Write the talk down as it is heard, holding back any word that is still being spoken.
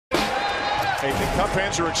I think Cub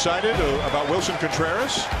fans are excited about Willson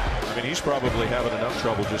Contreras. I mean, he's probably having enough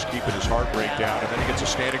trouble just keeping his heart rate down, and then he gets a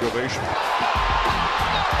standing ovation.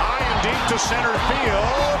 High and deep to center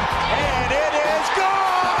field, and it is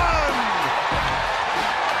gone!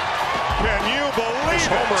 Can you believe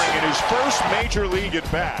it? Homering in his first major league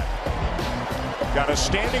at-bat. Got a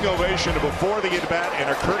standing ovation before the at-bat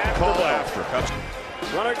and a curtain call after.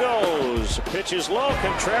 Runner goes, pitch is low,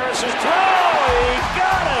 Contreras is throw, he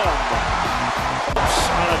got him!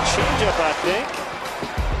 On a changeup, I think.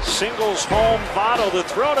 Singles home, Votto, the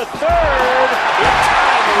throw to third. In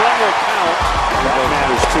time, the run will count. That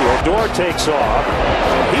matters too. Odor takes off.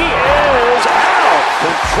 He is out!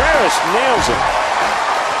 Contreras nails it.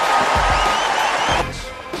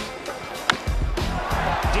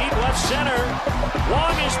 Deep left center.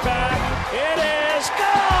 Long is back. It is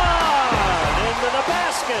gone! Into the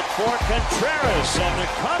basket for Contreras, and the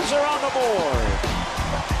Cubs are on the board.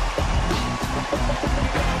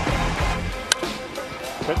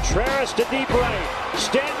 Contreras to deep right.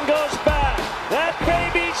 Stanton goes back. That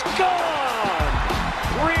baby's gone!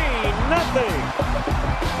 3-0.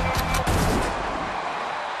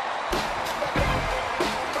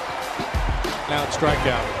 Now it's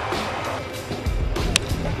strikeout.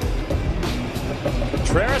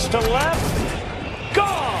 Contreras to left.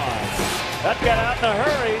 Gone! That got out in a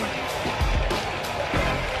hurry.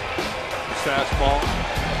 Fastball.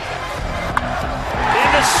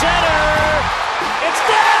 Into center. It's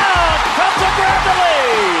down! Cubs have grabbed the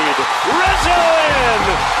lead! Rizzo in!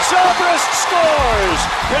 Zobrist scores!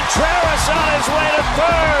 Contreras on his way to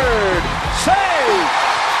third! Save!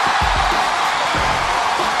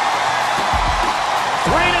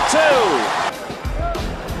 3-2.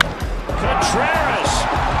 Contreras,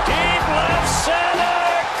 deep left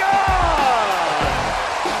center, gone!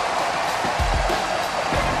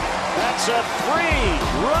 That's a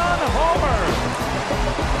 3-run homer.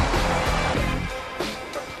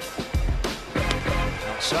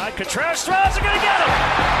 Outside, Contreras throws, they're going to get him!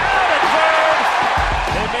 Out at third!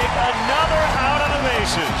 They make another out on the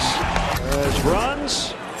bases. There's runs.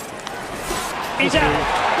 He's out!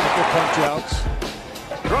 Couple punch outs.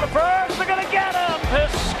 Throw to first, they're going to get him!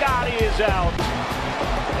 Piscotty is out.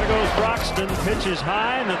 There goes Broxton, pitches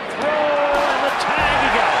high, and the throw, and the tag, he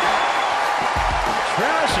got it.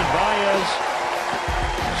 Contreras and Baez,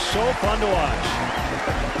 so fun to watch.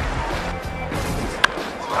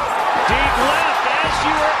 Deep left. You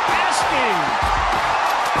were asking.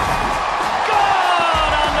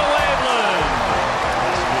 Gone on to Waveland.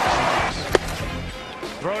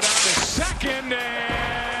 Throw down to second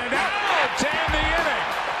and out to end the inning.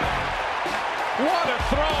 What a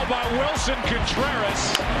throw by Willson Contreras.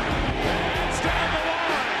 It's down the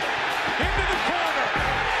line. Into the corner.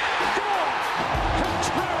 Gone.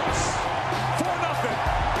 Contreras. 4-0.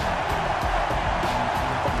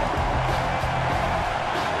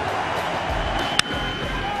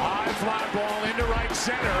 Fly ball into right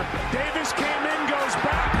center. Davis came in, goes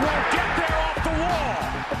back, will get there off the wall.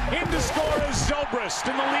 In to score is Zobrist,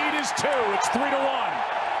 and the lead is 2. It's 3-1.